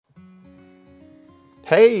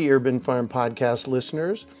Hey, Urban Farm Podcast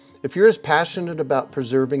listeners. If you're as passionate about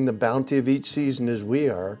preserving the bounty of each season as we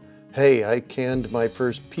are, hey, I canned my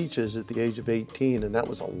first peaches at the age of 18, and that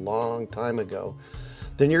was a long time ago,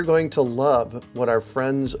 then you're going to love what our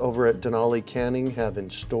friends over at Denali Canning have in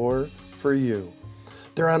store for you.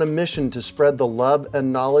 They're on a mission to spread the love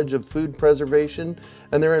and knowledge of food preservation,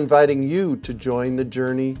 and they're inviting you to join the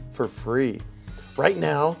journey for free. Right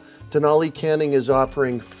now, Denali Canning is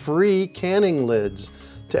offering free canning lids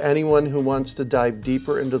to anyone who wants to dive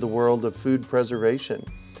deeper into the world of food preservation.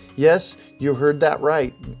 Yes, you heard that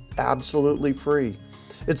right, absolutely free.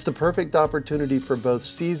 It's the perfect opportunity for both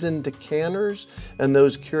seasoned canners and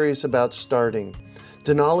those curious about starting.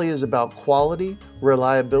 Denali is about quality,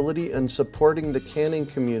 reliability, and supporting the canning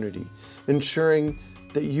community, ensuring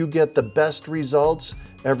that you get the best results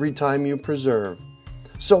every time you preserve.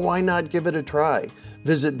 So why not give it a try?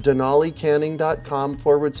 Visit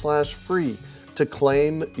denalicanning.com/free to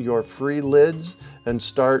claim your free lids and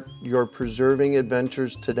start your preserving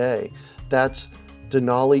adventures today. That's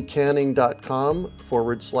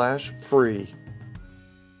denalicanning.com/free.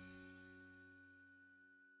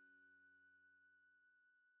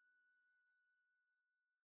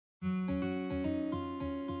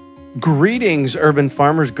 Greetings, urban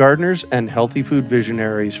farmers, gardeners, and healthy food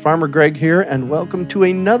visionaries. Farmer Greg here, and welcome to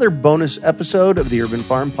another bonus episode of the Urban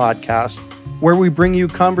Farm Podcast, where we bring you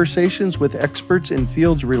conversations with experts in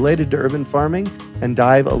fields related to urban farming and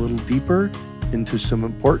dive a little deeper into some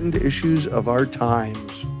important issues of our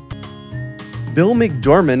times. Bill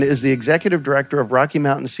McDorman is the executive director of Rocky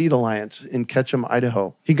Mountain Seed Alliance in Ketchum,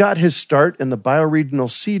 Idaho. He got his start in the bioregional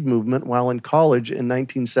seed movement while in college in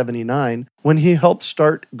 1979 when he helped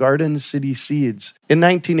start Garden City Seeds. In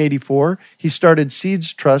 1984, he started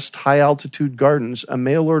Seeds Trust High Altitude Gardens, a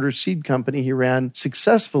mail-order seed company he ran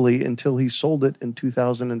successfully until he sold it in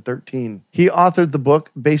 2013. He authored the book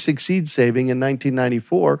Basic Seed Saving in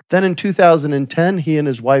 1994. Then in 2010, he and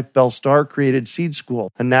his wife Belle Starr created Seed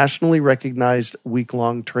School, a nationally recognized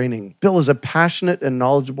week-long training. Bill is a passionate and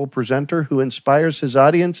knowledgeable presenter who inspires his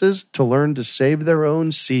audiences to learn to save their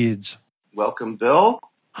own seeds. Welcome, Bill.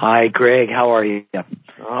 Hi, Greg. How are you?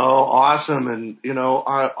 Oh, awesome. And,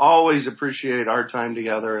 I always appreciate our time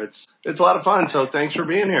together. It's a lot of fun. So thanks for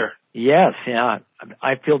being here. Yes. Yeah.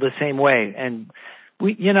 I feel the same way. And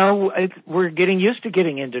we're getting used to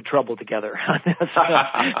getting into trouble together.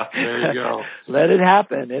 There you go. Let it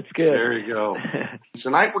happen. It's good. There you go.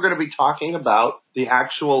 Tonight we're going to be talking about the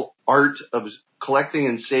actual art of collecting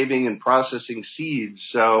and saving and processing seeds.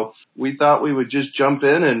 So we thought we would just jump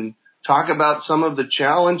in and talk about some of the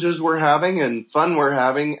challenges we're having and fun we're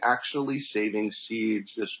having actually saving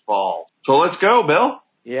seeds this fall. So let's go, Bill.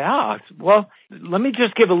 Yeah. Well, let me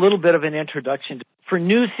just give a little bit of an introduction. For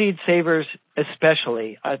new seed savers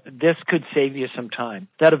especially, this could save you some time.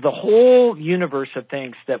 That of the whole universe of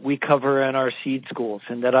things that we cover in our seed schools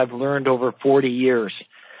and that I've learned over 40 years,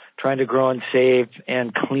 trying to grow and save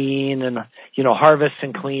and clean and, harvest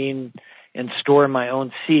and clean and store my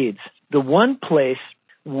own seeds. The one place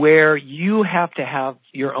where you have to have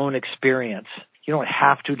your own experience. You don't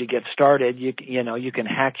have to get started. You can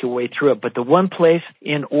hack your way through it. But the one place,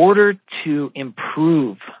 in order to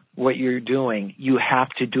improve what you're doing, you have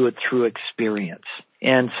to do it through experience.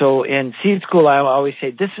 And so in seed school, I always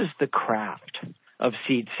say this is the craft of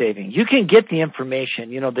seed saving. You can get the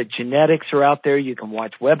information. The genetics are out there. You can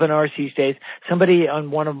watch webinars these days. Somebody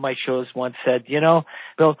on one of my shows once said,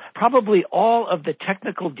 Bill, probably all of the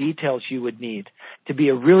technical details you would need to be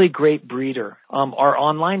a really great breeder are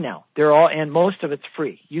online now. And most of it's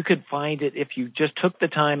free. You could find it if you just took the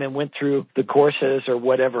time and went through the courses or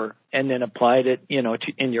whatever and then applied it,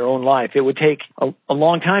 in your own life. It would take a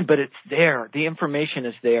long time, but it's there. The information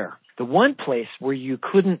is there. The one place where you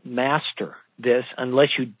couldn't master this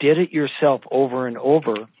unless you did it yourself over and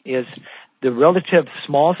over is the relative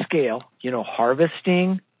small scale,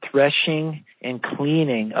 harvesting, threshing, and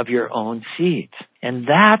cleaning of your own seeds. And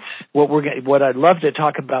that's what I'd love to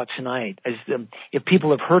talk about tonight is if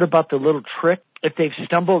people have heard about the little trick, if they've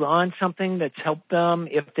stumbled on something that's helped them,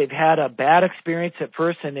 if they've had a bad experience at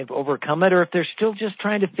first and they've overcome it, or if they're still just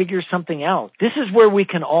trying to figure something out. This is where we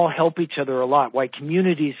can all help each other a lot. Why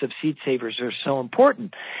communities of seed savers are so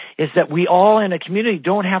important is that we all in a community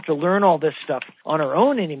don't have to learn all this stuff on our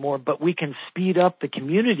own anymore, but we can speed up the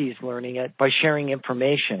community's learning it by sharing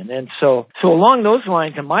information. And so along those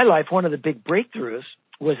lines in my life, one of the big breakthroughs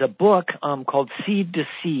was a book called Seed to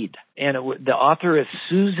Seed, and the author is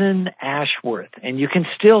Susan Ashworth, and you can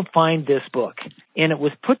still find this book. And it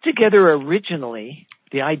was put together originally,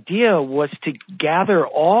 the idea was to gather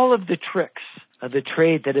all of the tricks the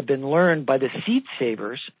trade that had been learned by the seed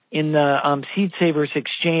savers in the Seed Savers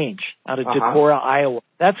Exchange out of Decorah, Iowa.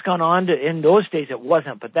 That's gone on to, in those days it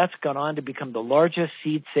wasn't, but that's gone on to become the largest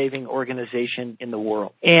seed saving organization in the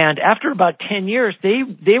world. And after about 10 years,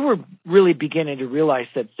 they were really beginning to realize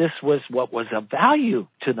that this was what was of value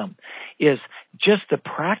to them, is just the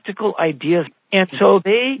practical ideas. And so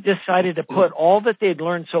they decided to put all that they'd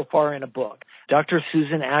learned so far in a book. Dr.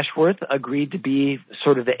 Susan Ashworth agreed to be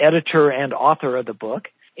sort of the editor and author of the book.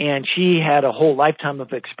 And she had a whole lifetime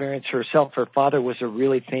of experience herself. Her father was a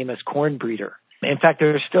really famous corn breeder. In fact,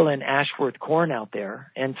 there's still an Ashworth corn out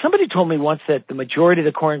there. And somebody told me once that the majority of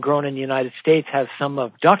the corn grown in the United States has some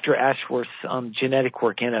of Dr. Ashworth's genetic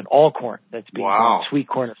work in it, all corn that's being grown, sweet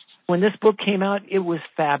corn. When this book came out, it was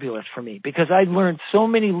fabulous for me because I learned so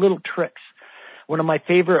many little tricks. One of my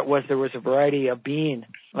favorite was there was a variety of bean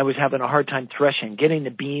I was having a hard time threshing, getting the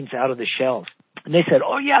beans out of the shells. And they said,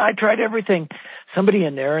 oh, yeah, I tried everything. Somebody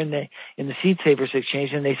in there in the Seed Savers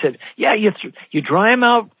Exchange, and they said, yeah, you dry them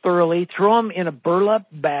out thoroughly, throw them in a burlap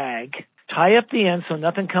bag, tie up the end so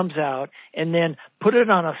nothing comes out, and then put it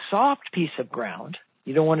on a soft piece of ground.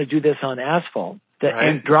 You don't want to do this on asphalt.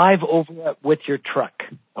 And drive over it with your truck.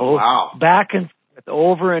 Oh, wow. Back and forth,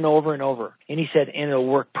 over and over and over. And he said, and it'll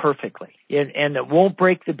work perfectly. And it won't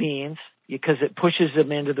break the beans because it pushes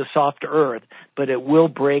them into the soft earth, but it will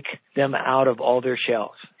break them out of all their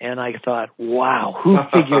shells. And I thought, wow, who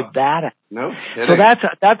figured that out? No kidding. So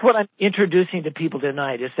that's what I'm introducing to people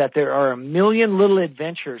tonight, is that there are a million little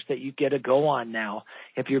adventures that you get to go on now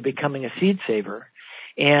if you're becoming a seed saver.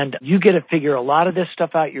 And you get to figure a lot of this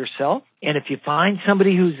stuff out yourself. And if you find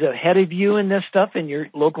somebody who's ahead of you in this stuff, in your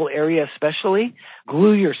local area especially,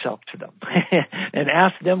 glue yourself to them and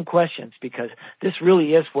ask them questions, because this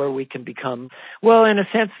really is where we can become, well, in a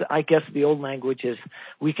sense, I guess the old language is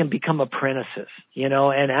we can become apprentices,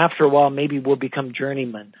 and after a while, maybe we'll become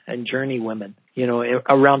journeymen and journeywomen,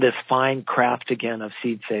 around this fine craft again of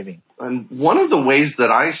seed saving. And one of the ways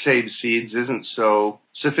that I save seeds isn't so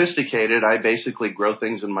sophisticated. I basically grow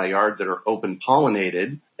things in my yard that are open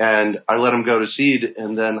pollinated, and I let them go to seed,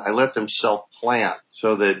 and then I let them self-plant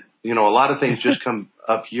so that, a lot of things just come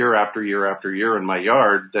up year after year after year in my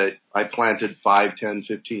yard that I planted 5, 10,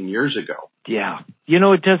 15 years ago. Yeah.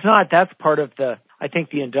 It does not. That's part of the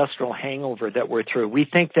industrial hangover that we're through. We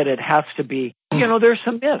think that it has to be, there's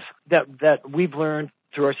some myths that we've learned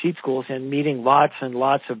through our seed schools and meeting lots and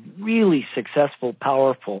lots of really successful,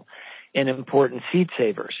 powerful, and important seed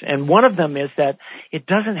savers. And one of them is that it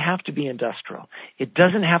doesn't have to be industrial. It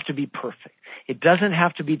doesn't have to be perfect. It doesn't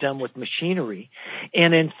have to be done with machinery.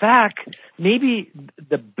 And in fact, maybe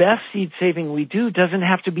the best seed saving we do doesn't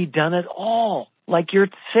have to be done at all, like you're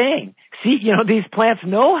saying. See, these plants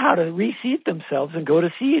know how to reseed themselves and go to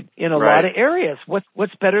seed in a lot of areas.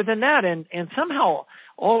 What's better than that? And somehow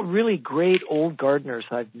all really great old gardeners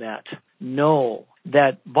I've met know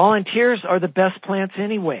that volunteers are the best plants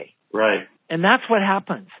anyway. Right. And that's what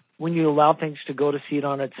happens when you allow things to go to seed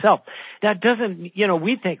on itself. That doesn't,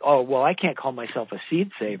 we think, oh, well, I can't call myself a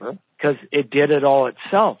seed saver because it did it all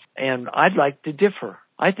itself. And I'd like to differ.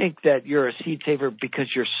 I think that you're a seed saver because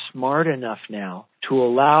you're smart enough now to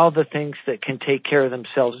allow the things that can take care of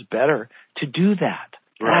themselves better to do that.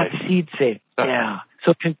 Right. That's seed saving. Yeah.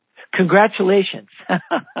 So congratulations.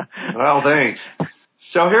 Well, thanks.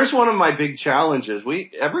 So here's one of my big challenges.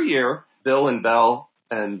 Every year, Bill and Belle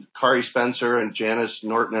and Kari Spencer and Janice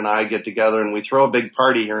Norton and I get together and we throw a big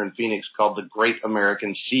party here in Phoenix called the Great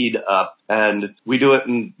American Seed Up. And we do it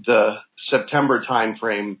in the September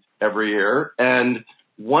timeframe every year. And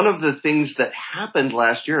one of the things that happened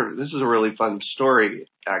last year, this is a really fun story,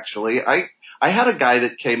 actually. I had a guy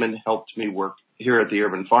that came and helped me work here at the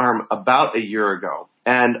Urban Farm about a year ago.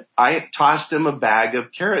 And I tossed him a bag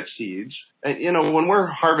of carrot seeds. And, when we're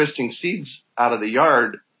harvesting seeds out of the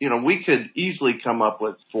yard, we could easily come up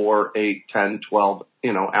with 4, 8, 10, 12,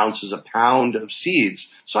 ounces a pound of seeds.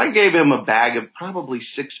 So I gave him a bag of probably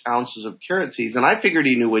 6 ounces of carrot seeds, and I figured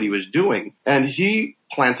he knew what he was doing. And he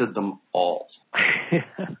planted them all.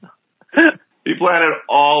 He planted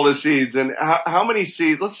all the seeds. And how many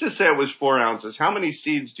seeds? Let's just say it was 4 ounces. How many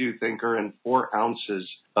seeds do you think are in 4 ounces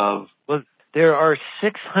of? Well, there are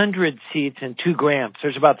 600 seeds in 2 grams.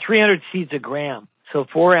 There's about 300 seeds a gram. So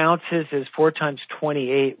 4 ounces is 4 times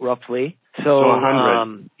 28 roughly. So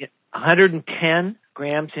 100. 110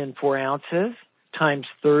 grams in 4 ounces times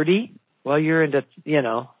 30. Well, you're into,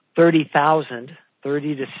 30,000,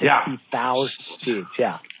 30 to 60,000 seeds.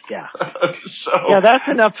 Yeah. Yeah. That's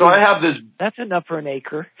enough. So I have this. That's enough for an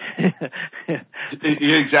acre.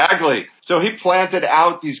 Exactly. So he planted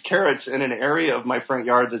out these carrots in an area of my front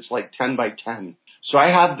yard that's like 10 by 10. So I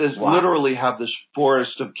had literally have this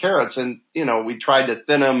forest of carrots, and, we tried to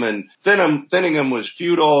thin them, and thinning them was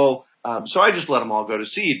futile. So I just let them all go to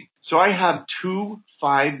seed. So I have 2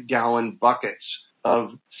 5-gallon buckets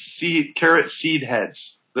of carrot seed heads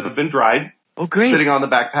that have been dried. Oh, great. Sitting on the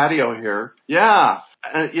back patio here. Yeah.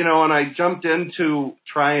 And I jumped in to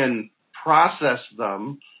try and process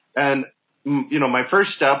them. And, my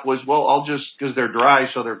first step was, I'll just, because they're dry,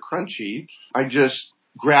 so they're crunchy, I just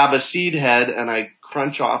grab a seed head and I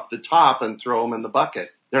crunch off the top and throw them in the bucket.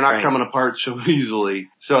 They're not coming apart so easily.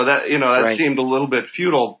 So that, that seemed a little bit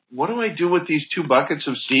futile. What do I do with these 2 buckets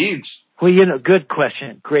of seeds? Well, good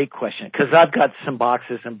question. Great question. Because I've got some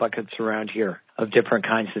boxes and buckets around here of different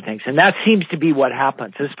kinds of things. And that seems to be what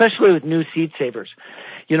happens, especially with new seed savers.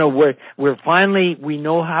 We're finally, we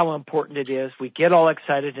know how important it is. We get all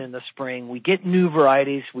excited in the spring. We get new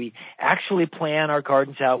varieties. We actually plan our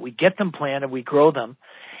gardens out. We get them planted. We grow them.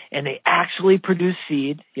 And they actually produce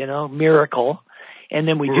seed, miracle. And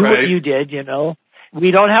then we do what you did,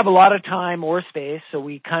 We don't have a lot of time or space, so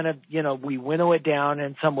we kind of, we winnow it down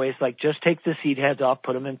in some ways, like just take the seed heads off,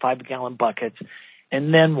 put them in 5-gallon buckets,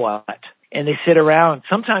 and then what? And they sit around,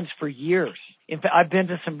 sometimes for years. In fact, I've been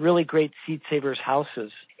to some really great seed savers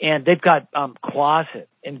houses, and they've got closets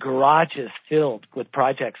and garages filled with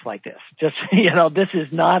projects like this. Just, this is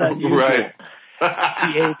not unusual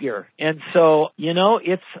behavior. And so,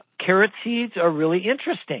 carrot seeds are really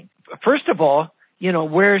interesting. First of all,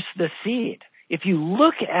 where's the seed? If you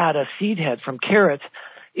look at a seed head from carrots,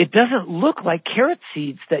 it doesn't look like carrot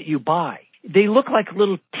seeds that you buy. They look like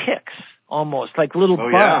little ticks, almost like little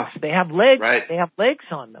bugs. Yeah. They have legs. Right. They have legs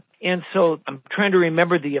on them. And so I'm trying to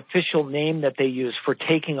remember the official name that they use for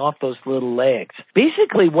taking off those little legs.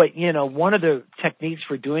 Basically one of the techniques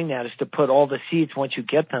for doing that is to put all the seeds, once you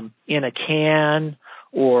get them, in a can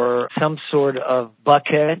or some sort of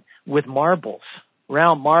bucket with marbles.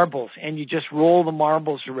 Round marbles, and you just roll the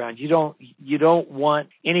marbles around. You don't want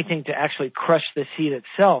anything to actually crush the seed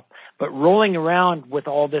itself, but rolling around with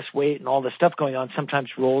all this weight and all this stuff going on sometimes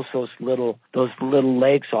rolls those little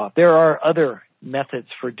legs off. There are other methods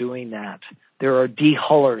for doing that. There are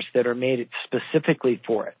dehullers that are made specifically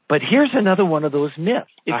for it. But here's another one of those myths.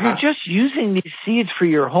 If you're just using these seeds for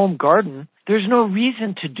your home garden, there's no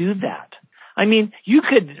reason to do that. I mean, you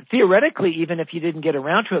could theoretically, even if you didn't get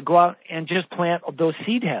around to it, go out and just plant those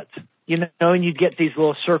seed heads, and you'd get these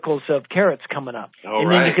little circles of carrots coming up.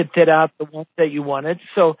 And then you could fit out the ones that you wanted.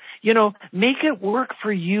 So, make it work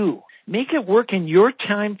for you. Make it work in your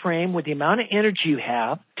time frame with the amount of energy you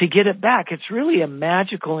have to get it back. It's really a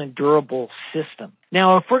magical and durable system.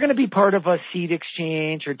 Now, if we're going to be part of a seed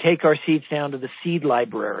exchange or take our seeds down to the seed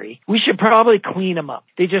library, we should probably clean them up.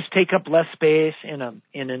 They just take up less space in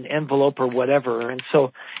an envelope or whatever. And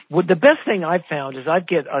so the best thing I've found is I'd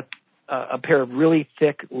get a pair of really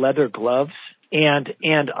thick leather gloves, and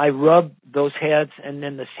I rub those heads and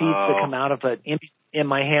then the seeds that come out of it in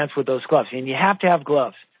my hands with those gloves. And you have to have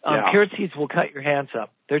gloves. Carrot seeds will cut your hands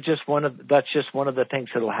up. That's just one of the things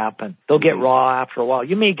that'll happen. They'll get raw after a while.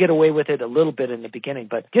 You may get away with it a little bit in the beginning,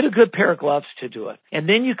 but get a good pair of gloves to do it. And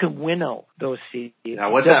then you can winnow those seeds.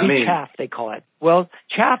 Now, what's that mean? Chaff, they call it. Well,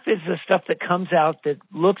 chaff is the stuff that comes out that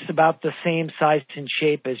looks about the same size and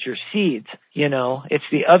shape as your seeds. It's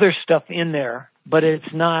the other stuff in there, but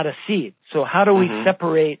it's not a seed. So how do we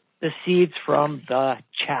separate the seeds from the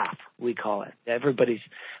chaff, we call it? Everybody's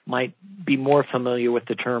might be more familiar with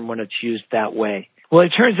the term when it's used that way. Well, it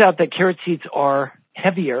turns out that carrot seeds are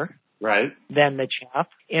heavier than the chaff.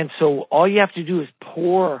 And so all you have to do is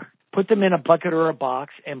put them in a bucket or a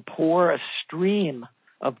box and pour a stream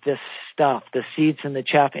of this stuff, the seeds and the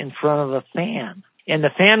chaff, in front of the fan. And the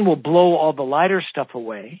fan will blow all the lighter stuff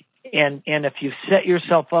away. And if you set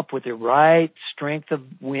yourself up with the right strength of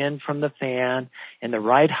wind from the fan and the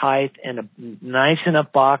right height and a nice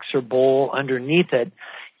enough box or bowl underneath it,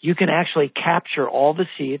 you can actually capture all the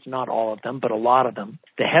seeds, not all of them, but a lot of them,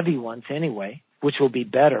 the heavy ones anyway, which will be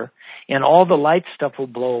better, and all the light stuff will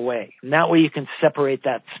blow away. And that way you can separate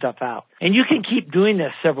that stuff out. And you can keep doing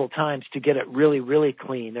this several times to get it really, really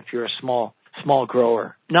clean if you're a small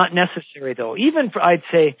grower. Not necessary though. Even I'd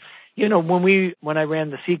say, when I ran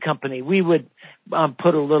the seed company, we would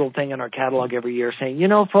put a little thing in our catalog every year saying,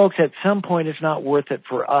 folks, at some point it's not worth it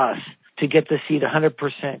for us to get the seed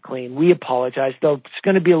 100% clean. We apologize. Though it's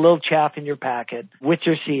going to be a little chaff in your packet with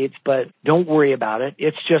your seeds, but don't worry about it.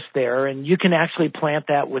 It's just there, and you can actually plant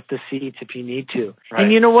that with the seeds if you need to. Right.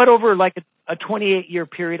 And you know what? Over like a 28-year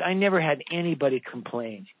period, I never had anybody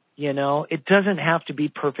complain. It doesn't have to be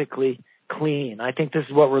perfectly clean. I think this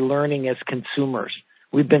is what we're learning as consumers.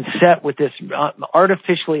 We've been set with this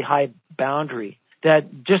artificially high boundary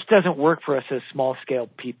that just doesn't work for us as small scale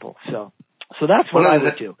people. So that's what I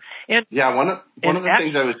would do. And one of the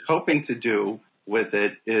things I was hoping to do with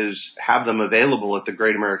it is have them available at the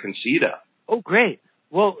Great American Seed-Up. Oh, great.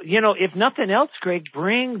 Well, if nothing else, Greg,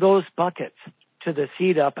 bring those buckets to the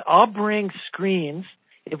Seed-Up. I'll bring screens.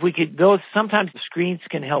 If we could, sometimes the screens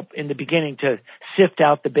can help in the beginning to sift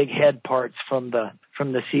out the big head parts from the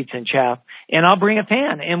seeds and chaff. And I'll bring a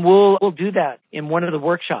fan, and we'll do that in one of the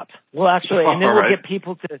workshops. We'll actually, and then we'll get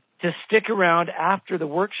people to stick around after the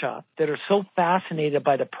workshop that are so fascinated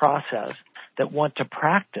by the process that want to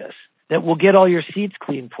practice that we'll get all your seeds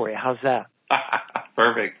clean for you. How's that?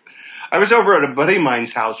 Perfect. I was over at a buddy of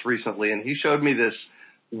mine's house recently, and he showed me this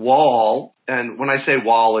wall. And when I say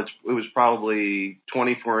wall, it was probably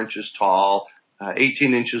 24 inches tall,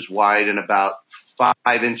 18 inches wide, and about 5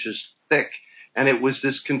 inches thick. And it was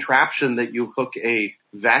this contraption that you hook a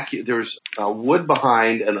vacuum. There's wood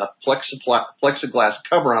behind and a plexiglass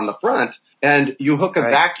cover on the front, and you hook a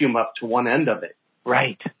vacuum up to one end of it.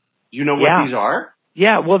 Right. Do you know what these are?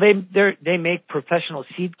 Yeah, well, they make professional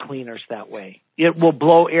seed cleaners that way. It will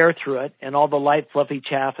blow air through it, and all the light, fluffy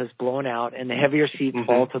chaff is blown out, and the heavier seeds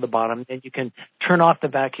fall to the bottom, and you can turn off the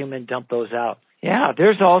vacuum and dump those out. Yeah,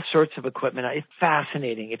 there's all sorts of equipment. It's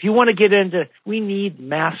fascinating. If you want to get into, we need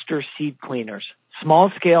master seed cleaners,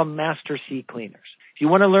 small-scale master seed cleaners. If you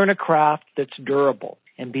want to learn a craft that's durable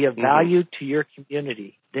and be of value to your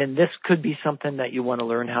community, then this could be something that you want to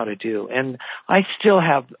learn how to do. And I still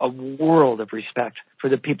have a world of respect for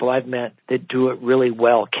the people I've met that do it really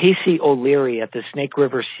well. Casey O'Leary at the Snake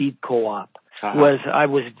River Seed Co-op I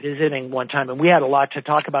was visiting one time, and we had a lot to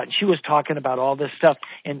talk about, and she was talking about all this stuff.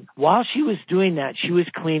 And while she was doing that, she was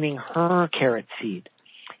cleaning her carrot seed.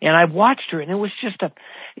 And I watched her, and it was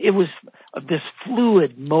this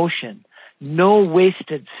fluid motion, no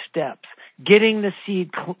wasted steps, getting the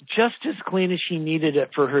seed just as clean as she needed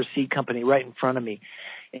it for her seed company right in front of me.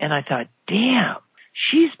 And I thought, damn,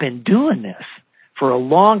 she's been doing this for a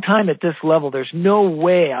long time at this level. There's no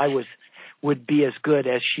way I would be as good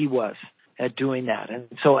as she was at doing that. And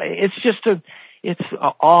so it's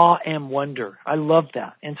awe and wonder. I love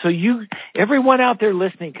that. And so everyone out there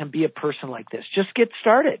listening can be a person like this. Just get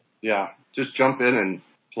started. Yeah. Just jump in and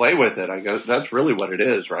play with it. I guess that's really what it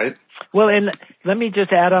is, right? Well, and let me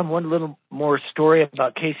just add on one little more story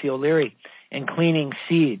about Casey O'Leary and cleaning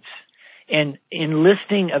seeds and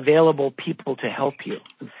enlisting available people to help you.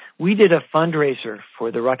 We did a fundraiser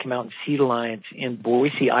for the Rocky Mountain Seed Alliance in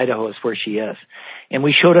Boise, Idaho is where she is. And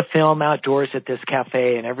we showed a film outdoors at this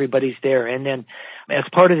cafe, and everybody's there. And then as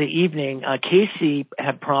part of the evening, Casey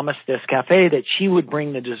had promised this cafe that she would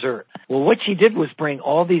bring the dessert. Well, what she did was bring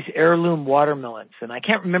all these heirloom watermelons, and I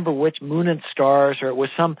can't remember which, Moon and Stars, or it was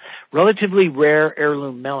some relatively rare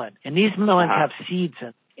heirloom melon. And these melons have seeds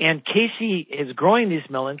in. And Casey is growing these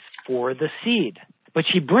melons for the seed. But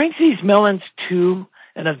she brings these melons to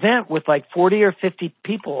an event with like 40 or 50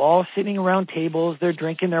 people all sitting around tables. They're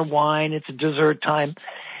drinking their wine. It's dessert time.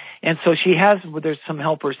 And so there's some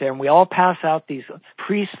helpers there, and we all pass out these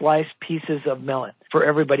pre-sliced pieces of melon for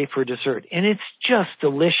everybody for dessert. And it's just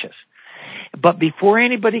delicious. But before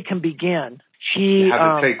anybody can begin, she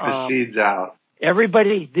have to take the seeds out.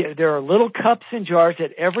 Everybody, there are little cups and jars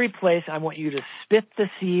at every place. I want you to spit the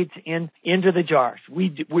seeds into the jars.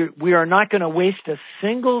 We are not going to waste a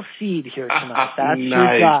single seed here tonight. That's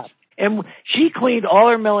your job. And she cleaned all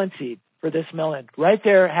her melon seed for this melon right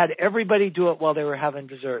there, had everybody do it while they were having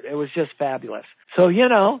dessert. It was just fabulous. So,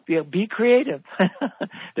 be creative.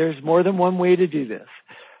 There's more than one way to do this.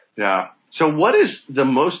 Yeah. So what is the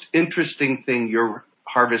most interesting thing you're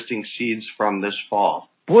harvesting seeds from this fall?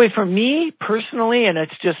 Boy, for me personally, and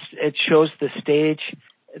it shows the stage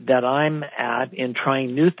that I'm at in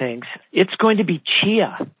trying new things, it's going to be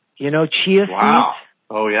chia. Chia seeds?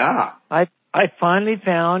 Oh, yeah. I finally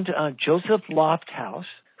found Joseph Lofthouse,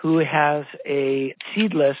 who has a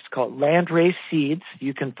seed list called Landrace Seeds.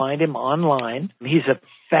 You can find him online. He's a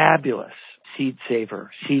fabulous seed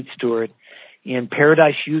saver, seed steward in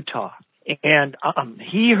Paradise, Utah. And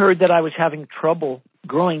he heard that I was having trouble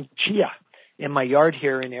growing chia in my yard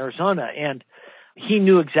here in Arizona, and he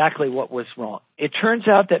knew exactly what was wrong. It turns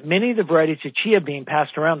out that many of the varieties of chia being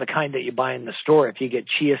passed around, the kind that you buy in the store if you get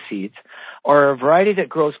chia seeds, are a variety that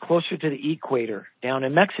grows closer to the equator down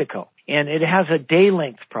in Mexico. And it has a day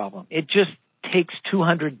length problem. It just takes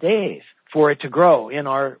 200 days for it to grow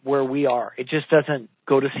where we are. It just doesn't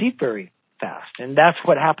go to seed very fast. And that's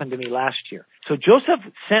what happened to me last year. So Joseph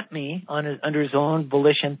sent me under his own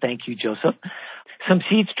volition, thank you, Joseph, some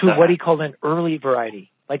seeds to what he called an early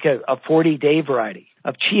variety, like a 40-day variety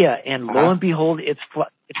of chia. And lo and behold, it's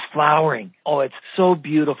flowering. Oh, it's so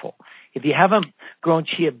beautiful. If you haven't grown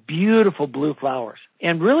chia, beautiful blue flowers.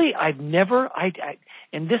 And really,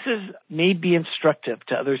 and this is maybe instructive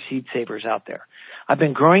to other seed savers out there. I've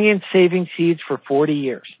been growing and saving seeds for 40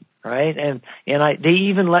 years, right? And they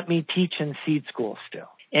even let me teach in seed school still.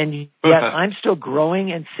 And yet I'm still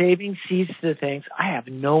growing and saving seeds to things. I have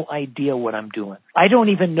no idea what I'm doing. I don't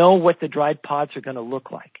even know what the dried pods are going to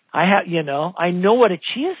look like. I know what a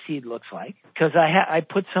chia seed looks like because I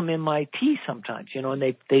put some in my tea sometimes, and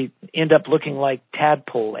they end up looking like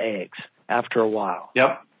tadpole eggs after a while.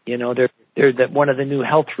 Yep. They're one of the new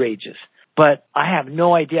health rages. But I have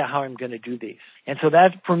no idea how I'm going to do these. And so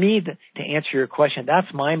that, for me, to answer your question, that's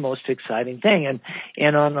my most exciting thing.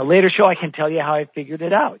 And on a later show, I can tell you how I figured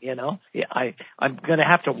it out, I'm going to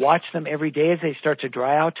have to watch them every day as they start to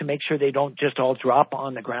dry out to make sure they don't just all drop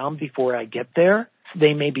on the ground before I get there.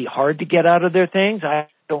 They may be hard to get out of their things. I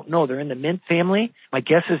don't know. They're in the mint family. My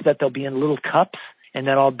guess is that they'll be in little cups and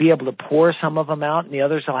that I'll be able to pour some of them out and the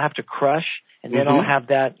others I'll have to crush. And then I'll have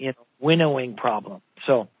that, winnowing problem.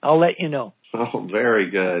 So I'll let you know. Oh, very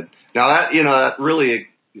good. Now that really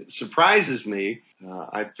surprises me.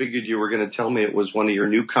 I figured you were going to tell me it was one of your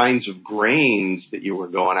new kinds of grains that you were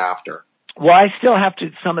going after. Well, I still have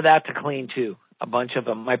some of that to clean too. A bunch of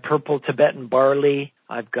them. My purple Tibetan barley.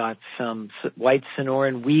 I've got some white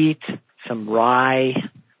Sonoran wheat, some rye,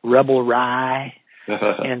 rebel rye.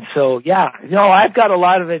 And so, I've got a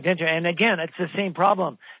lot of adventure. And again, it's the same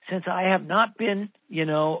problem. Since I have not been,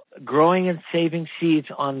 growing and saving seeds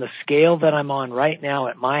on the scale that I'm on right now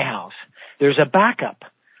at my house, there's a backup.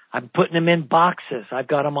 I'm putting them in boxes. I've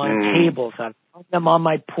got them on tables. I've put them on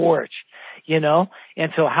my porch,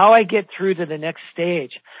 And so how I get through to the next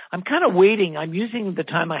stage, I'm kind of waiting. I'm using the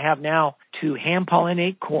time I have now to hand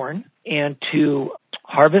pollinate corn and to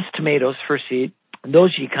harvest tomatoes for seed. And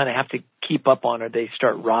those you kind of have to keep up on or they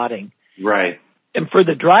start rotting. Right. And for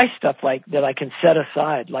the dry stuff like that I can set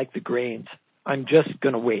aside, like the grains, I'm just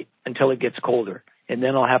going to wait until it gets colder. And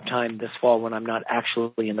then I'll have time this fall when I'm not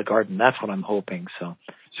actually in the garden. That's what I'm hoping.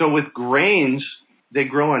 So with grains, they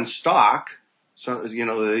grow on stalk. So,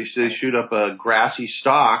 they shoot up a grassy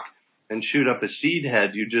stalk and shoot up a seed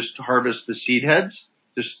head. You just harvest the seed heads?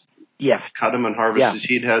 Yes. Cut them and harvest the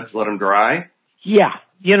seed heads, let them dry? Yeah.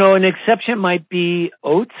 An exception might be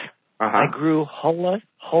oats. Uh-huh. I grew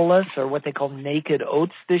hullahs or what they call naked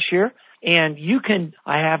oats this year. And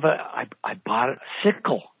I bought a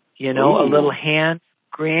sickle, a little hand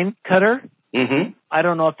grain cutter. Mm-hmm. I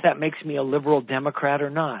don't know if that makes me a liberal Democrat or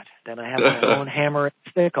not, that I have my own hammer and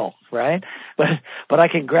sickle, right? But I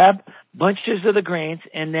can grab bunches of the grains,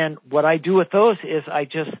 and then what I do with those is I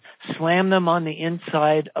just slam them on the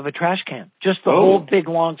inside of a trash can, just the whole big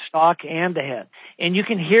long stalk and the head. And you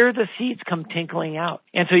can hear the seeds come tinkling out.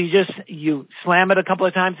 And so you slam it a couple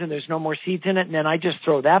of times and there's no more seeds in it, and then I just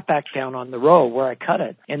throw that back down on the row where I cut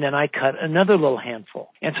it, and then I cut another little handful.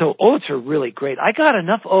 And so oats are really great. I got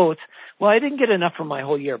enough oats. Well, I didn't get enough for my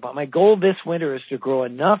whole year, but my goal this winter is to grow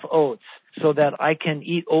enough oats so that I can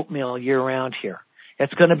eat oatmeal year-round here.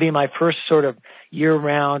 It's going to be my first sort of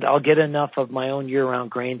year-round. I'll get enough of my own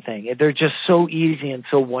year-round grain thing. They're just so easy and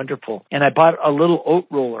so wonderful. And I bought a little oat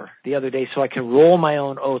roller the other day so I can roll my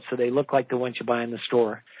own oats so they look like the ones you buy in the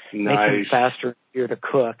store. Nice. Make them faster and easier to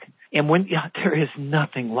cook. And there is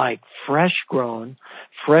nothing like fresh-grown,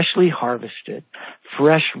 freshly harvested,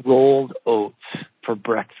 fresh rolled oats for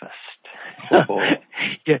breakfast.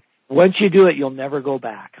 Once you do it, you'll never go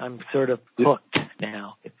back. I'm sort of hooked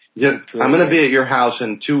now. I'm going to be at your house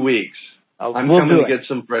in 2 weeks. I'm coming to get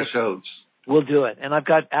some fresh oats. We'll do it. And I've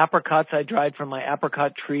got apricots I dried from my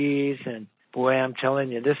apricot trees. And boy, I'm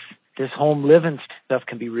telling you, this home living stuff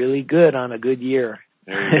can be really good on a good year.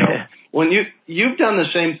 There you go. When you've done the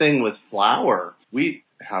same thing with flour,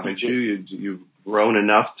 haven't you? You've grown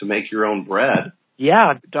enough to make your own bread.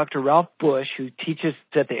 Yeah, Dr. Ralph Bush, who teaches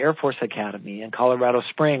at the Air Force Academy in Colorado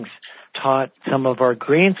Springs, taught some of our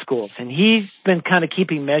grain schools. And he's been kind of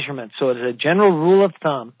keeping measurements. So as a general rule of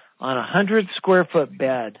thumb, on a 100-square-foot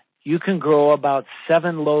bed, you can grow about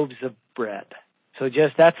 7 loaves of bread. So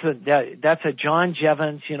that's a John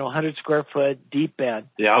Jevons, 100-square-foot deep bed.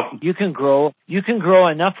 Yeah. You can grow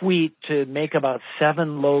enough wheat to make about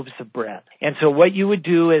 7 loaves of bread. And so what you would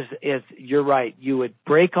do is you're right. You would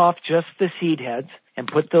break off just the seed heads and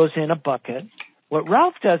put those in a bucket. What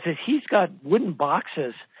Ralph does is he's got wooden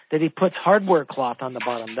boxes that he puts hardware cloth on the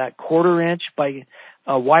bottom, that 1/4 inch by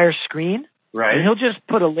a wire screen. Right. And he'll just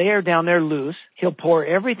put a layer down there loose. He'll pour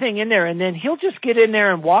everything in there, and then he'll just get in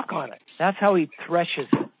there and walk on it. That's how he threshes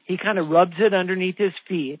it. He kind of rubs it underneath his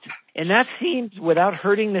feet, and that seems, without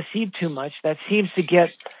hurting the seed too much, that seems to get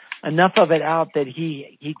enough of it out that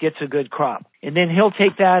he gets a good crop. And then he'll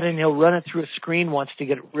take that and he'll run it through a screen once to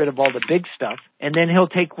get rid of all the big stuff. And then he'll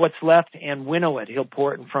take what's left and winnow it. He'll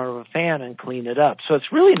pour it in front of a fan and clean it up. So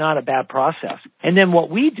it's really not a bad process. And then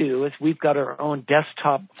what we do is we've got our own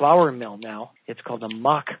desktop flour mill now. It's called a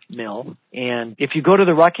mock mill. And if you go to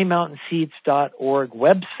the RockyMountainSeeds.org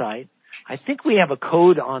website, I think we have a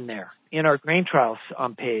code on there in our grain trials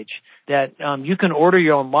page that you can order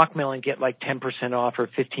your own mock mill and get like 10% off or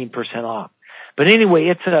 15% off. But anyway,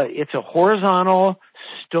 it's a horizontal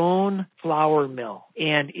stone flour mill.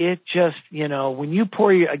 And it just, when you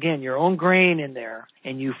pour your own grain in there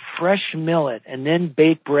and you fresh mill it and then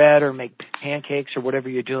bake bread or make pancakes or whatever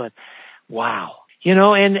you're doing, wow.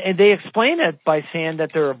 And they explain it by saying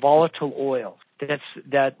that there are volatile oils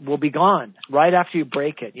that will be gone right after you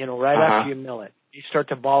break it, after you mill it. You start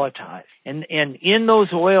to volatilize. And in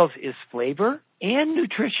those oils is flavor and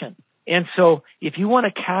nutrition. And so if you want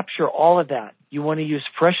to capture all of that, you want to use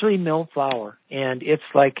freshly milled flour, and it's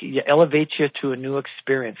like it elevates you to a new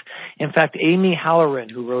experience. In fact, Amy Halloran,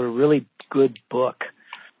 who wrote a really good book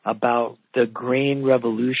about the grain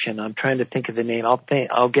revolution, I'm trying to think of the name.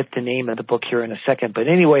 I'll get the name of the book here in a second. But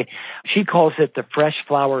anyway, she calls it the fresh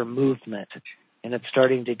flour movement, and it's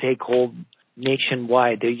starting to take hold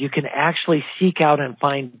nationwide. You can actually seek out and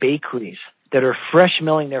find bakeries that are fresh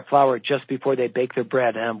milling their flour just before they bake their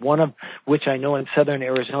bread. And one of which I know in southern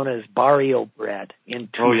Arizona is Barrio Bread in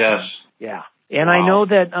Tucson. Oh, yes. Yeah. And wow. I know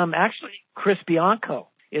that actually Chris Bianco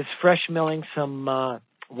is fresh milling some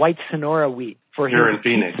white Sonora wheat for here in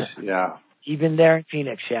Phoenix. Pizza. Yeah. Even there in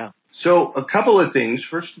Phoenix, yeah. So a couple of things.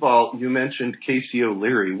 First of all, you mentioned Casey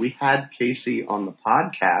O'Leary. We had Casey on the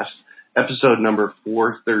podcast, episode number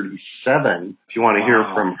 437. If you want to hear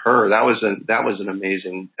from her, that was an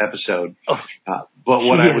amazing episode. But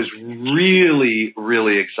what I was really,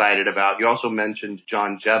 really excited about, you also mentioned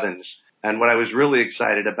John Jevons. And what I was really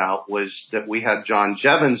excited about was that we had John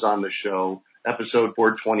Jevons on the show, episode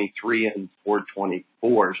 423 and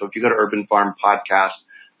 424. So if you go to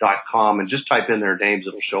urbanfarmpodcast.com and just type in their names,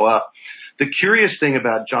 it'll show up. The curious thing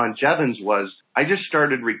about John Jevons was I just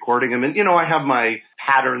started recording him. And, I have my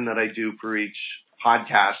pattern that I do for each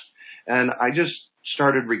podcast. And I just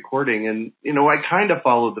started recording. And, I kind of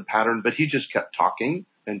followed the pattern, but he just kept talking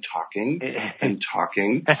and talking and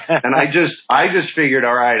talking. And I just figured,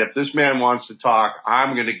 all right, if this man wants to talk,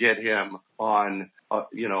 I'm going to get him on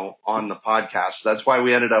the podcast. That's why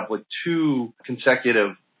we ended up with 2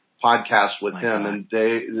 consecutive podcasts with him, and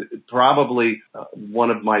they probably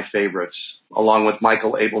one of my favorites, along with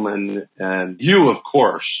Michael Abelman and you, of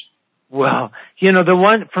course. Well, the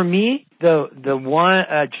one for me, the one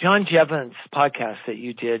John Jevons podcast that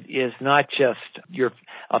you did is not just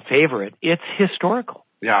a favorite; it's historical.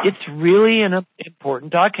 Yeah, it's really an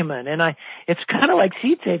important document, and it's kind of like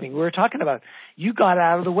seed saving we were talking about. You got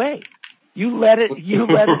out of the way. You let it right.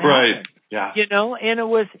 happen. Yeah. And it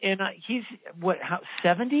was, he's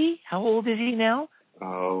 70? How old is he now?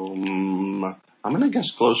 I'm going to guess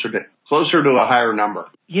closer to a higher number.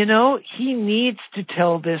 He needs to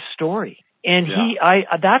tell this story. And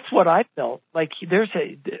that's what I felt like.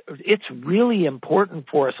 It's really important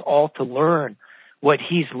for us all to learn what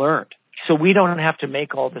he's learned, so we don't have to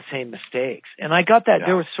make all the same mistakes. And I got that. Yeah.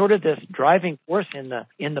 There was sort of this driving force in the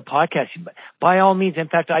podcast. By all means, in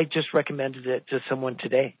fact, I just recommended it to someone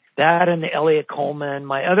today. That and the Elliot Coleman.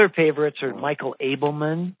 My other favorites are Michael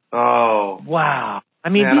Abelman. Oh. Wow. I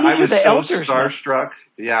mean, man, I was the so elders. Starstruck.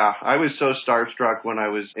 Yeah, I was so starstruck when I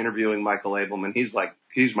was interviewing Michael Abelman. He's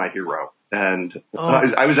my hero. And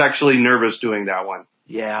I was actually nervous doing that one.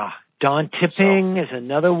 Yeah. Don Tipping is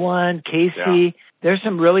another one. Casey. Yeah. There's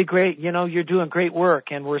some really great, you're doing great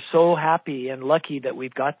work, and we're so happy and lucky that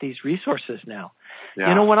we've got these resources now.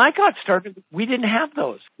 Yeah. When I got started, we didn't have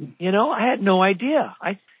those. I had no idea.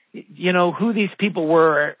 Who these people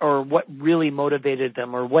were or what really motivated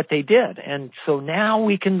them or what they did. And so now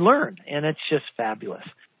we can learn, and it's just fabulous.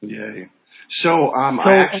 Yeah. So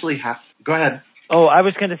I actually have – go ahead. Oh, I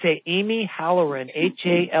was going to say Amy Halloran,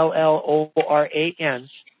 Halloran.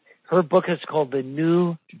 Her book is called The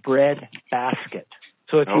New Bread Basket.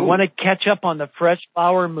 So if you want to catch up on the fresh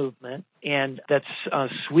flour movement, and that's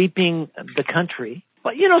sweeping the country,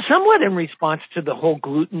 but, somewhat in response to the whole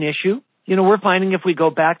gluten issue, we're finding if we go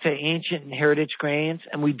back to ancient and heritage grains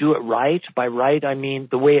and we do it right, by right, I mean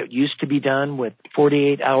the way it used to be done with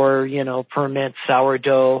 48-hour, ferment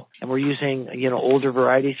sourdough, and we're using, older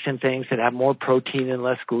varieties and things that have more protein and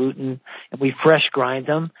less gluten, and we fresh grind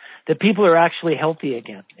them, that people are actually healthy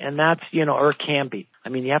again. And that's, or can be. I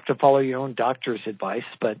mean, you have to follow your own doctor's advice,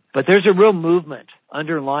 but there's a real movement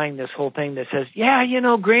underlying this whole thing that says, yeah,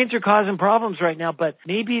 grains are causing problems right now, but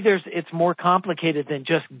maybe it's more complicated than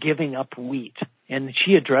just giving up wheat. And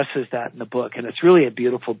she addresses that in the book, and it's really a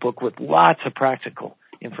beautiful book with lots of practical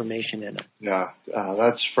information in it. Yeah,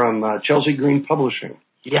 that's from Chelsea Green Publishing.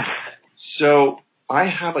 Yes. So I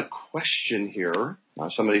have a question here.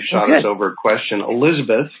 Somebody shot us over a question.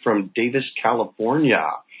 Elizabeth from Davis, California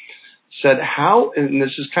said, and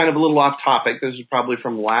this is kind of a little off topic, this is probably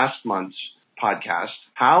from last month's podcast,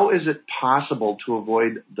 how is it possible to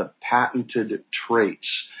avoid the patented traits?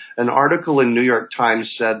 An article in New York Times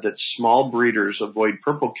said that small breeders avoid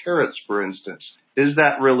purple carrots, for instance. Is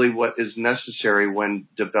that really what is necessary when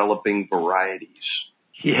developing varieties?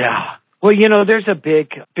 Yeah. Well, there's a big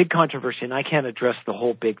controversy, and I can't address the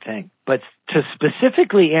whole big thing. But to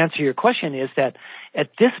specifically answer your question is that at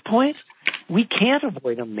this point, we can't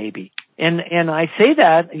avoid them maybe. And I say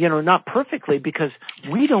that, not perfectly because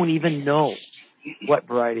we don't even know what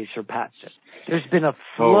varieties are patented. There's been a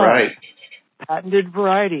flood of patented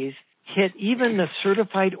varieties hit even the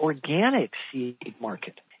certified organic seed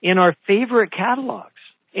market in our favorite catalogs.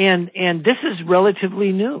 And this is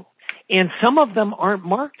relatively new. And some of them aren't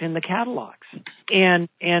marked in the catalogs. And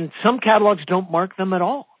some catalogs don't mark them at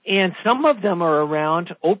all. And some of them are around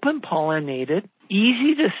open pollinated,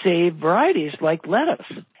 easy to save varieties like lettuce.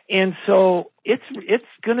 And so it's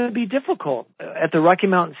going to be difficult. At the Rocky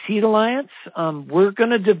Mountain Seed Alliance, we're going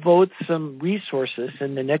to devote some resources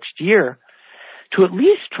in the next year to at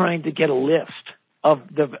least trying to get a list of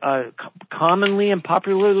the commonly and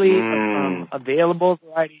popularly available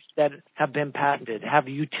varieties that have been patented, have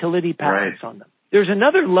utility patents on them. There's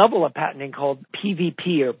another level of patenting called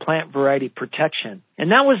PVP, or plant variety protection.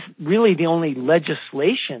 And that was really the only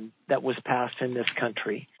legislation that was passed in this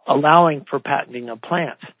country allowing for patenting of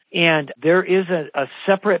plants. And there is a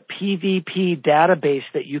separate PVP database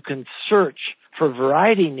that you can search for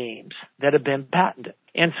variety names that have been patented.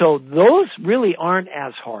 And so those really aren't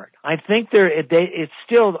as hard. I think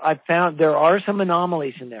I've found there are some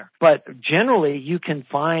anomalies in there, but generally you can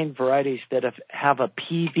find varieties that have a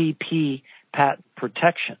PVP patent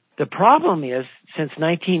protection. The problem is, since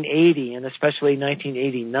 1980 and especially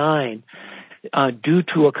 1989, due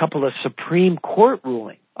to a couple of Supreme Court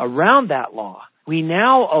rulings around that law, we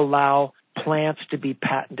now allow plants to be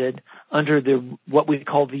patented under what we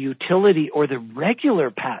call the utility or the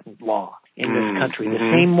regular patent law in this country,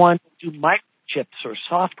 the same one that do microchips or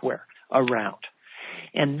software around.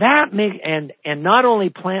 And that and not only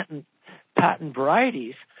patent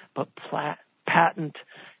varieties, but patent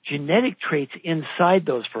genetic traits inside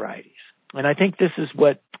those varieties. And I think this is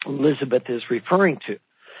what Elizabeth is referring to.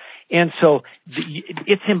 And so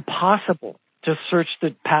it's impossible to search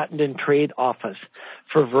the Patent and Trade Office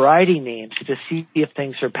for variety names to see if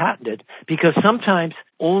things are patented, because sometimes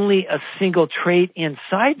only a single trait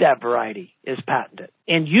inside that variety is patented.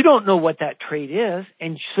 And you don't know what that trait is,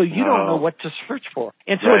 and so you don't know what to search for.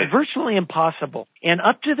 And so it's virtually impossible. And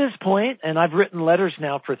up to this point, and I've written letters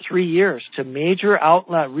now for 3 years to major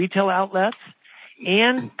retail outlets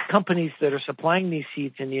and companies that are supplying these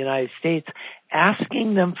seeds in the United States,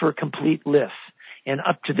 asking them for complete lists. And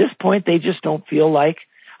up to this point, they just don't feel like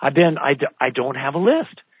I don't have a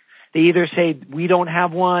list. They either say we don't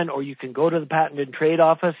have one, or you can go to the Patent and Trade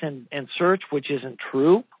Office and search, which isn't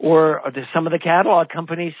true, or some of the catalog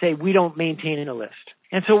companies say we don't maintain a list.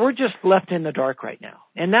 And so we're just left in the dark right now.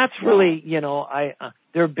 And that's really,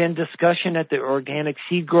 there have been discussion at the Organic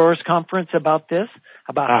Seed Growers Conference about this,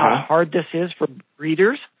 about how hard this is for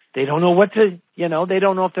breeders. They don't know they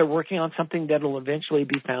don't know if they're working on something that will eventually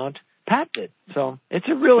be found patented. So it's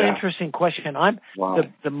a really interesting question.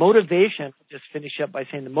 The motivation, just finish up by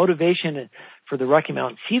saying the motivation for the Rocky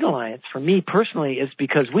Mountain Seed Alliance, for me personally, is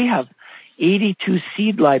because we have 82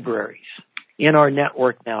 seed libraries in our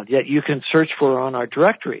network now that you can search for on our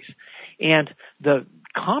directories. And the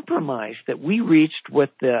compromise that we reached with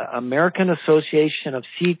the American Association of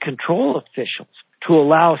Seed Control Officials to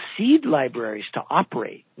allow seed libraries to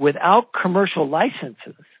operate without commercial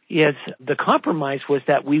licenses is the compromise was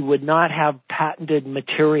that we would not have patented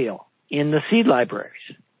material in the seed libraries.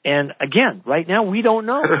 And again, right now we don't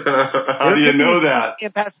know. How do you know that?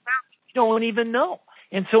 We don't even know.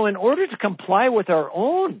 And so in order to comply with our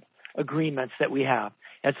own agreements that we have,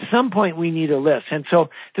 at some point we need a list. And so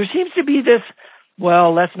there seems to be this,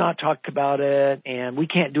 well, let's not talk about it and we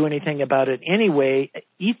can't do anything about it anyway,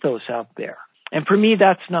 ethos out there. And for me,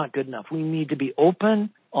 that's not good enough. We need to be open,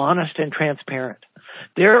 honest, and transparent.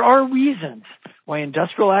 There are reasons why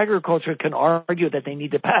industrial agriculture can argue that they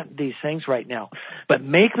need to patent these things right now. But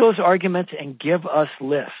make those arguments and give us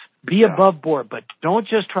lists. Be above board, but don't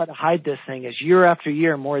just try to hide this thing as year after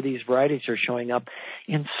year more of these varieties are showing up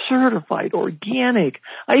in certified organic.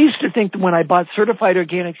 I used to think that when I bought certified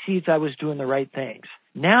organic seeds, I was doing the right things.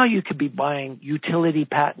 Now you could be buying utility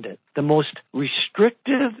patented, the most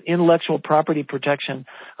restrictive intellectual property protection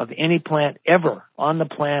of any plant ever on the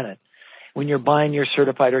planet when you're buying your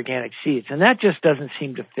certified organic seeds. And that just doesn't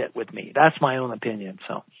seem to fit with me. That's my own opinion.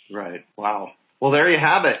 So. Right. Wow. Well, there you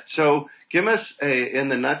have it. So give us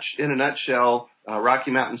in a nutshell,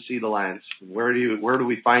 Rocky Mountain Seed Alliance. Where do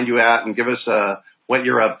we find you at, and give us what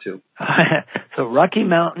you're up to? So Rocky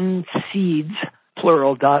Mountain Seeds,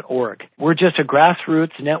 plural.org. We're just a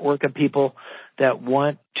grassroots network of people that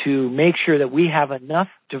want to make sure that we have enough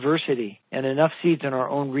diversity and enough seeds in our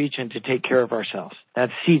own region to take care of ourselves.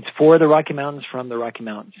 That's seeds for the Rocky Mountains, from the Rocky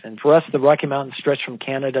Mountains. And for us, the Rocky Mountains stretch from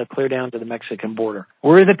Canada clear down to the Mexican border.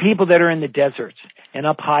 We're the people that are in the deserts and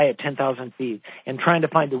up high at 10,000 feet and trying to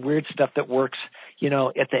find the weird stuff that works,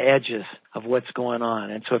 at the edges of what's going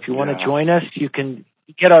on. And so if you want to join us, you can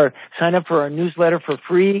sign up for our newsletter for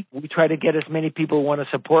free. We try to get as many people who want to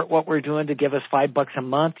support what we're doing to give us $5 a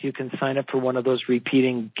month. You can sign up for one of those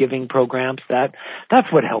repeating giving programs. That's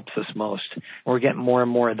what helps us most. We're getting more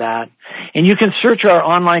and more of that. And you can search our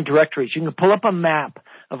online directories. You can pull up a map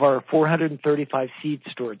of our 435 seed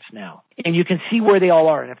stores now. And you can see where they all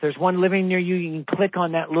are. And if there's one living near you, you can click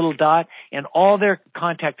on that little dot and all their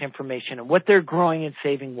contact information and what they're growing and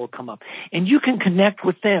saving will come up. And you can connect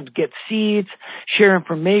with them, get seeds, share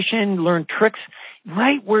information, learn tricks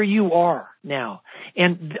right where you are now.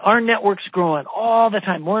 And our network's growing all the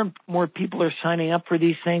time. More and more people are signing up for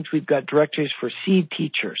these things. We've got directories for seed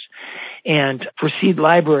teachers and for seed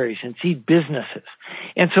libraries and seed businesses.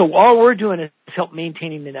 And so all we're doing is help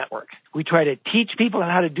maintaining the network. We try to teach people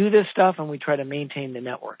how to do this stuff, and we try to maintain the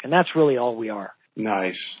network. And that's really all we are.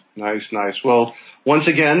 Nice. Well, once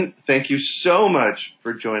again, thank you so much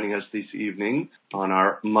for joining us this evening on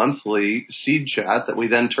our monthly seed chat that we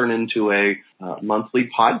then turn into a monthly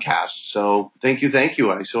podcast. So thank you.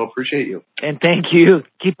 I so appreciate you. And thank you.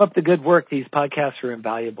 Keep up the good work. These podcasts are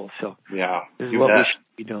invaluable. So this is what we should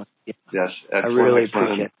be doing. Yeah. Yes, excellent. I really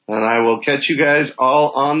appreciate it. And I will catch you guys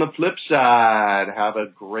all on the flip side. Have a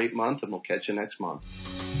great month, and we'll catch you next month.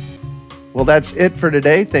 Well, that's it for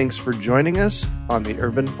today. Thanks for joining us on the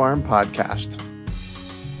Urban Farm Podcast.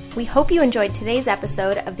 We hope you enjoyed today's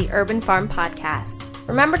episode of the Urban Farm Podcast.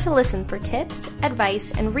 Remember to listen for tips,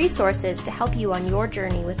 advice, and resources to help you on your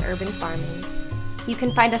journey with urban farming. You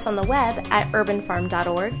can find us on the web at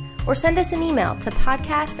urbanfarm.org or send us an email to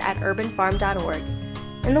podcast@urbanfarm.org.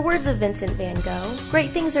 In the words of Vincent van Gogh,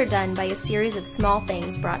 great things are done by a series of small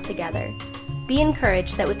things brought together. Be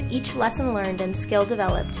encouraged that with each lesson learned and skill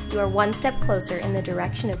developed, you are one step closer in the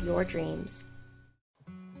direction of your dreams.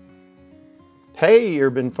 Hey,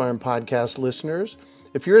 Urban Farm Podcast listeners.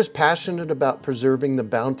 If you're as passionate about preserving the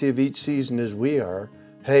bounty of each season as we are,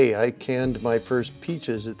 hey, I canned my first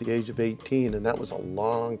peaches at the age of 18, and that was a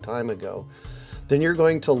long time ago, then you're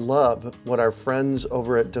going to love what our friends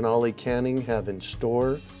over at Denali Canning have in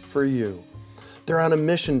store for you. They're on a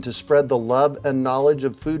mission to spread the love and knowledge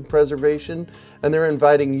of food preservation, and they're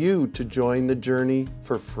inviting you to join the journey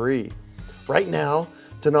for free. Right now,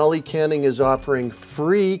 Denali Canning is offering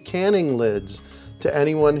free canning lids to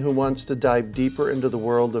anyone who wants to dive deeper into the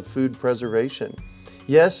world of food preservation.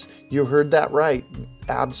 Yes, you heard that right,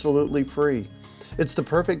 absolutely free. It's the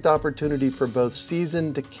perfect opportunity for both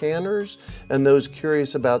seasoned canners and those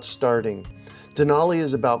curious about starting. Denali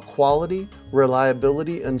is about quality,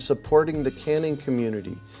 reliability, and supporting the canning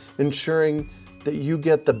community, ensuring that you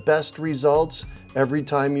get the best results every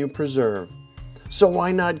time you preserve. So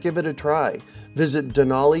why not give it a try? Visit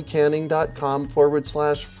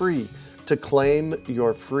denalicanning.com/free to claim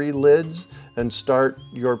your free lids and start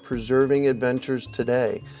your preserving adventures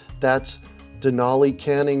today. That's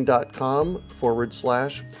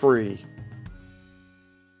denalicanning.com/free.